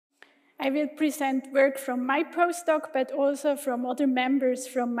I will present work from my postdoc, but also from other members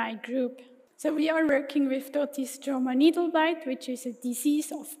from my group. So we are working with Dothistroma needle blight, which is a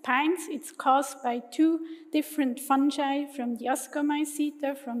disease of pines. It's caused by two different fungi from the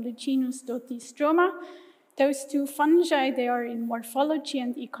Ascomyceta, from the genus Dothistroma. Those two fungi, they are in morphology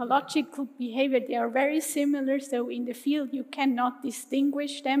and ecological behavior, they are very similar, so in the field you cannot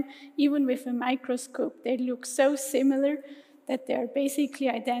distinguish them, even with a microscope. They look so similar that they are basically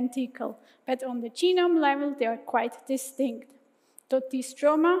identical. But on the genome level, they are quite distinct.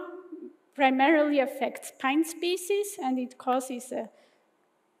 Dothistroma primarily affects pine species, and it causes a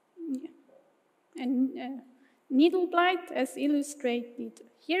needle blight, as illustrated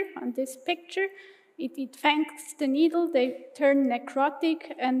here on this picture. It infects the needle, they turn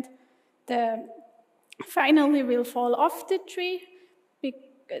necrotic, and finally will fall off the tree.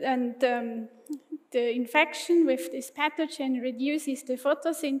 And the infection with this pathogen reduces the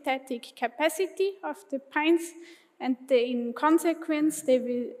photosynthetic capacity of the pines, and in consequence, they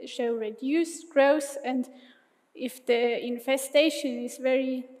will show reduced growth, and if the infestation is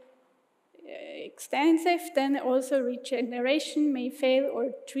very extensive, then also regeneration may fail,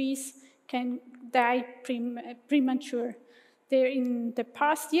 or trees can die premature. In the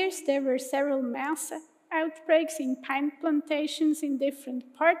past years, there were several mass outbreaks in pine plantations in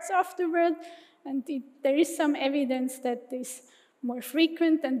different parts of the world, and there is some evidence that these more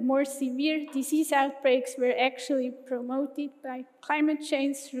frequent and more severe disease outbreaks were actually promoted by climate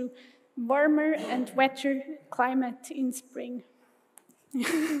change through warmer and wetter climate in spring.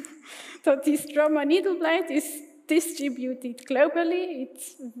 Dothistroma needle blight is distributed globally.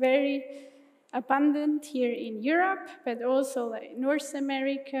 It's very abundant here in Europe, but also like North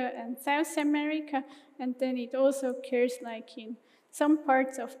America and South America, and then it also occurs like in some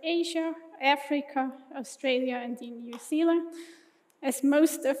parts of Asia, Africa, Australia, and in New Zealand. As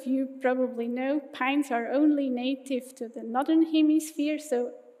most of you probably know, pines are only native to the northern hemisphere,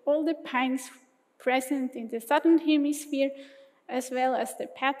 so all the pines present in the southern hemisphere, as well as the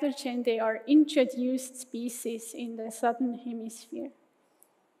pathogen, they are introduced species in the southern hemisphere.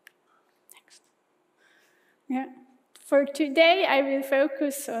 Next. Yeah. For today, I will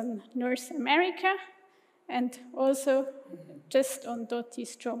focus on North America and also just on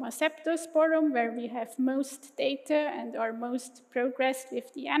Dothistroma septosporum, where we have most data and are most progressed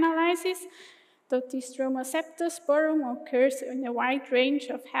with the analysis. Dothistroma septosporum occurs in a wide range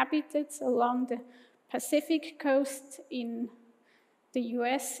of habitats along the Pacific coast in the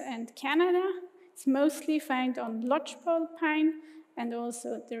US and Canada. It's mostly found on lodgepole pine and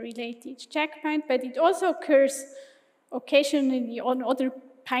also the related jack pine, but it also occurs occasionally on other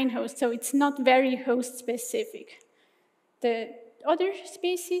pine hosts, so it's not very host specific. The other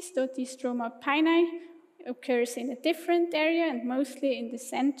species, Dothistroma pinei, occurs in a different area and mostly in the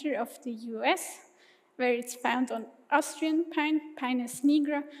center of the US, where it's found on Austrian pine, Pinus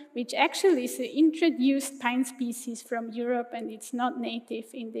nigra, which actually is an introduced pine species from Europe, and it's not native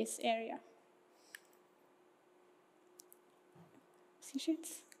in this area.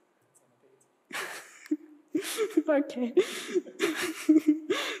 Okay.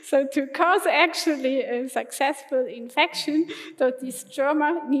 So to cause actually a successful infection,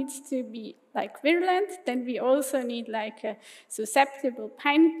 Dothistroma needs to be like virulent. Then we also need like a susceptible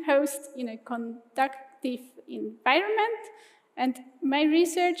pine host in a conductive environment. And my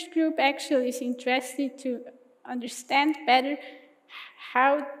research group actually is interested to understand better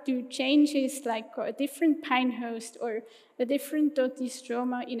how do changes like a different pine host or a different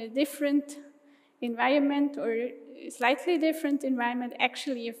Dothistroma in a different environment or a slightly different environment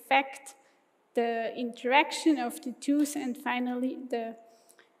actually affect the interaction of the tooth and finally the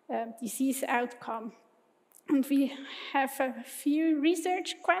disease outcome. And we have a few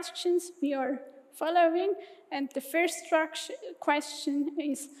research questions we are following, and the first question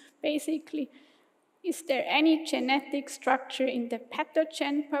is basically, is there any genetic structure in the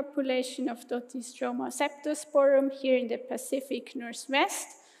pathogen population of Dothistroma septosporum here in the Pacific Northwest?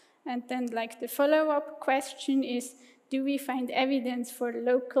 And then like the follow-up question is, do we find evidence for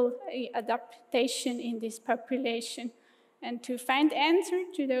local adaptation in this population? And to find answer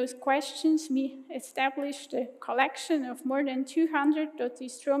to those questions, we established a collection of more than 200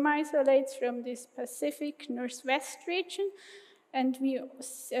 Dothistroma isolates from this Pacific Northwest region. And we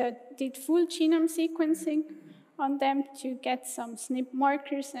did full genome sequencing on them to get some SNP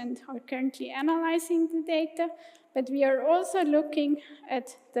markers and are currently analyzing the data. But we are also looking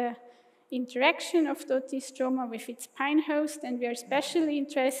at the interaction of Dothistroma with its pine host, and we are especially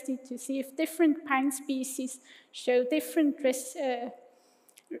interested to see if different pine species show different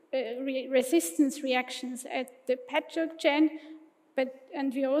resistance reactions at the pathogen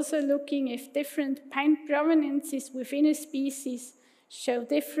And we're also looking if different pine provenances within a species show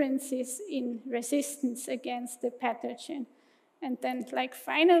differences in resistance against the pathogen. And then, like,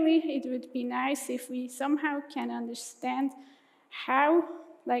 finally, it would be nice if we somehow can understand how,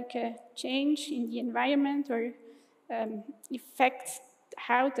 like, a change in the environment or affects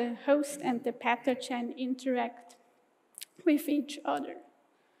how the host and the pathogen interact with each other.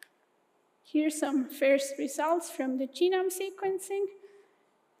 Here's some first results from the genome sequencing.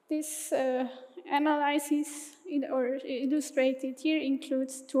 This analysis, or illustrated here,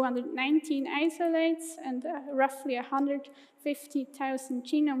 includes 219 isolates and roughly 150,000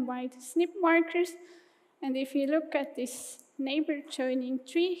 genome-wide SNP markers. And if you look at this neighbor joining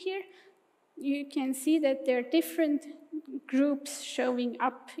tree here, you can see that there are different groups showing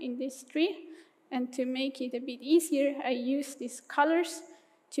up in this tree. And to make it a bit easier, I use these colors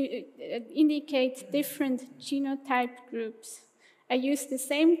to indicate different genotype groups. I use the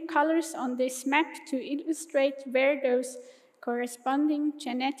same colors on this map to illustrate where those corresponding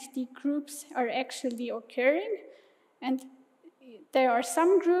genetic groups are actually occurring. And there are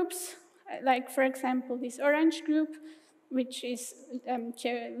some groups, like for example this orange group, which is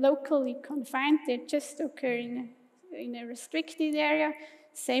locally confined. They just occur in a restricted area.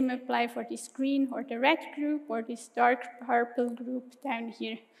 Same apply for this green or the red group or this dark purple group down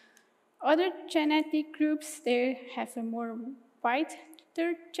here. Other genetic groups, they have a more wider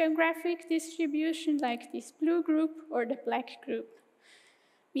geographic distribution, like this blue group or the black group.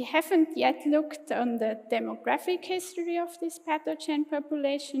 We haven't yet looked on the demographic history of this pathogen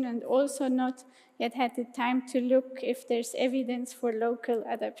population and also not yet had the time to look if there's evidence for local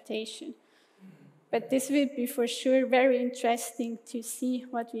adaptation. But this will be for sure very interesting to see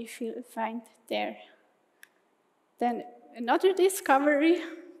what we find there. Then another discovery,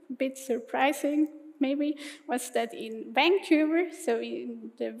 a bit surprising maybe, was that in Vancouver, so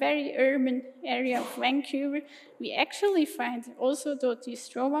in the very urban area of Vancouver, we actually find also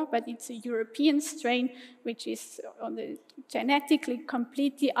Dothistroma, but it's a European strain which is genetically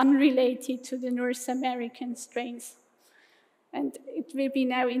completely unrelated to the North American strains. And it will be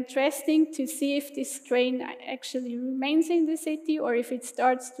now interesting to see if this strain actually remains in the city or if it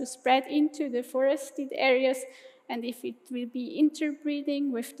starts to spread into the forested areas, and if it will be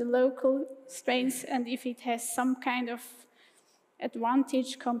interbreeding with the local strains and if it has some kind of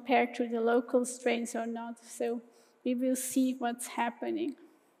advantage compared to the local strains or not. So we will see what's happening.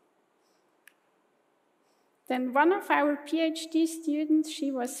 Then one of our PhD students,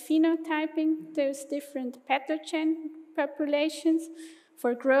 she was phenotyping those different pathogen populations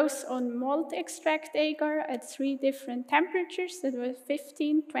for growth on malt extract agar at 3 different temperatures, that was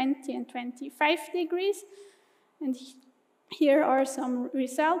 15, 20, and 25 degrees. And here are some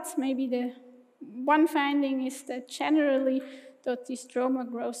results. Maybe the one finding is that generally Dothistroma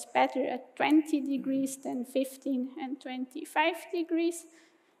grows better at 20 degrees than 15 and 25 degrees.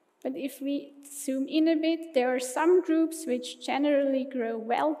 But if we zoom in a bit, there are some groups which generally grow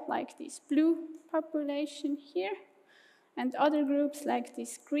well, like this blue population here, and other groups like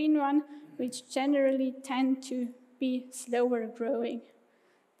this green one, which generally tend to be slower growing.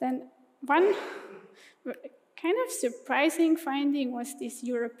 Then one kind of surprising finding was this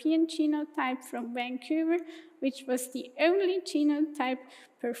European genotype from Vancouver, which was the only genotype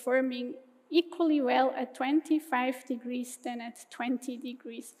performing equally well at 25 degrees than at 20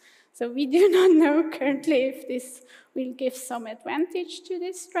 degrees. So we do not know currently if this will give some advantage to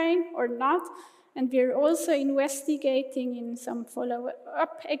this strain or not. And we're also investigating in some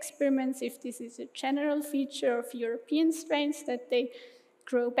follow-up experiments if this is a general feature of European strains, that they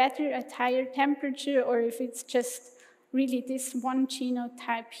grow better at higher temperature, or if it's just really this one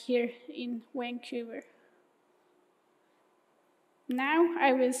genotype here in Vancouver. Now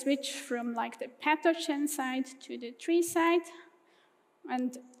I will switch from like the pathogen side to the tree side.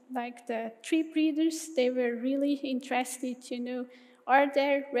 And like the tree breeders, they were really interested to know, are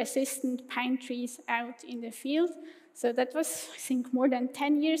there resistant pine trees out in the field? So that was, I think, more than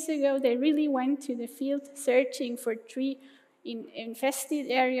 10 years ago. They really went to the field searching for tree in infested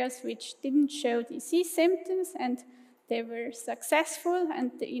areas which didn't show disease symptoms, and they were successful.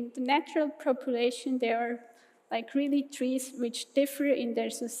 And in the natural population, there are like really trees which differ in their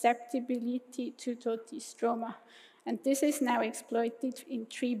susceptibility to Dothistroma. And this is now exploited in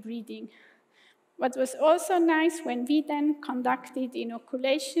tree breeding. What was also nice, when we then conducted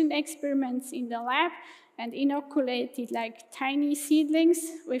inoculation experiments in the lab and inoculated like tiny seedlings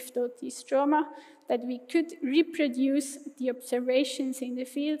with Dothistroma, that we could reproduce the observations in the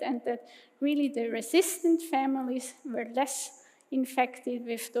field, and that really the resistant families were less infected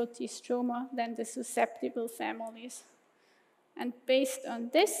with Dothistroma than the susceptible families. And based on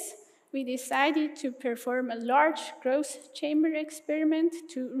this, we decided to perform a large growth chamber experiment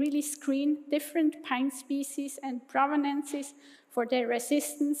to really screen different pine species and provenances for their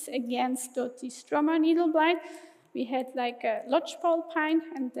resistance against Dothistroma needle blight. We had like a lodgepole pine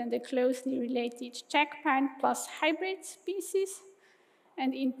and then the closely related jack pine plus hybrid species.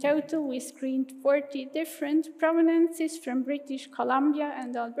 And in total, we screened 40 different provenances from British Columbia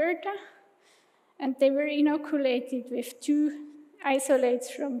and Alberta. And they were inoculated with 2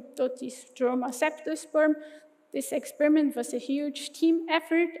 isolates from Dothistroma septosporum. This experiment was a huge team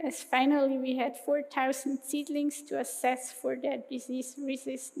effort, as finally we had 4,000 seedlings to assess for their disease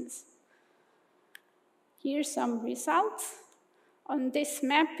resistance. Here's some results. On this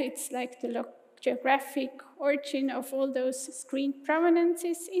map, it's like the geographic origin of all those screened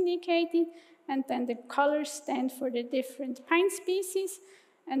provenances indicated, and then the colors stand for the different pine species,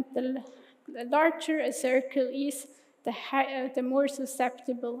 and the larger a circle is, the more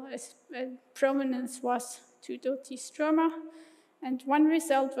susceptible a provenance was to Dothistroma. And one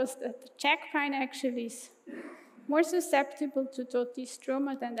result was that the jack pine actually is more susceptible to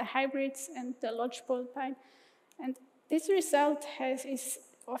Dothistroma than the hybrids and the lodgepole pine. And this result is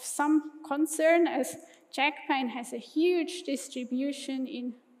of some concern, as jack pine has a huge distribution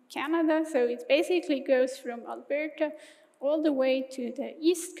in Canada, so it basically goes from Alberta all the way to the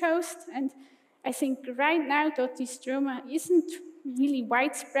east coast. And I think right now Dothistroma isn't really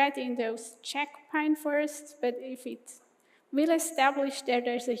widespread in those jack pine forests, but if it will establish there,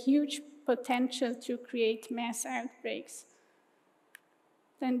 there's a huge potential to create mass outbreaks.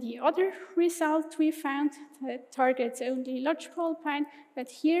 Then the other result we found that targets only lodgepole pine, but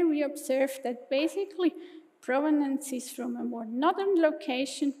here we observed that basically provenances from a more northern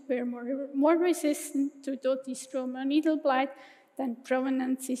location were more resistant to Dothistroma needle blight than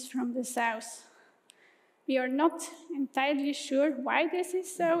provenances from the south. We are not entirely sure why this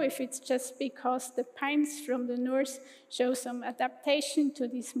is so, if it's just because the pines from the north show some adaptation to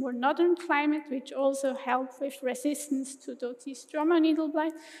this more northern climate, which also help with resistance to Dothistroma needle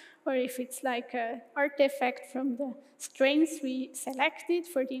blight, or if it's like an artifact from the strains we selected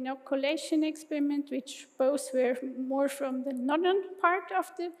for the inoculation experiment, which both were more from the northern part of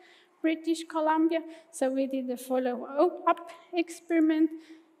the British Columbia. So we did a follow-up experiment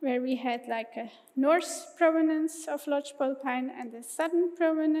where we had like a north provenance of lodgepole pine and a southern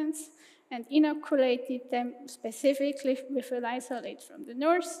provenance, and inoculated them specifically with an isolate from the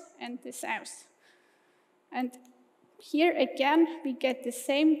north and the south. And here again, we get the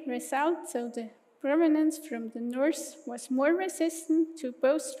same result. So the provenance from the north was more resistant to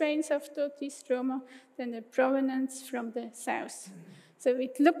both strains of Dothistroma than the provenance from the south. So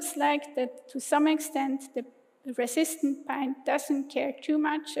it looks like that to some extent the resistant pine doesn't care too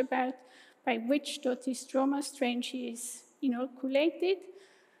much about by which Dothistroma strain she is inoculated,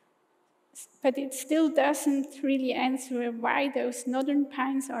 but it still doesn't really answer why those northern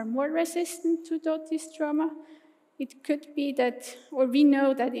pines are more resistant to Dothistroma. It could be that, or we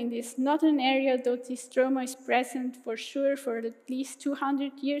know that in this northern area, Dothistroma is present for sure for at least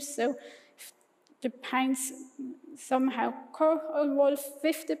 200 years, so if the pines somehow co-evolve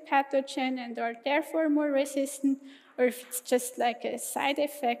with the pathogen and are therefore more resistant, or if it's just like a side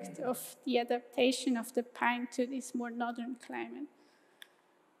effect of the adaptation of the pine to this more northern climate.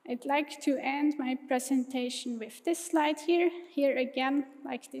 I'd like to end my presentation with this slide here. Here again,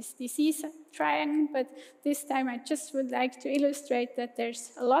 like this disease triangle, but this time I just would like to illustrate that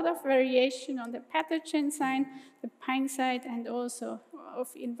there's a lot of variation on the pathogen side, the pine side, and also of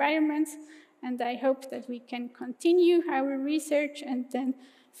environments. And I hope that we can continue our research and then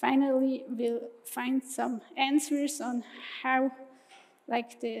finally we'll find some answers on how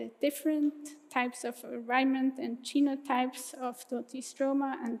like the different types of environment and genotypes of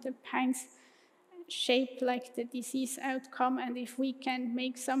Dothistroma and the pines shape like the disease outcome, and if we can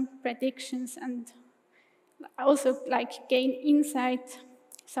make some predictions and also like gain insight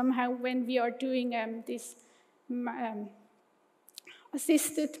somehow when we are doing this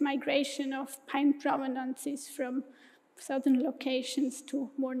assisted migration of pine provenances from southern locations to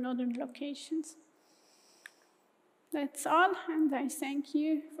more northern locations. That's all, and I thank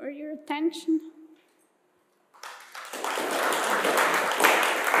you for your attention.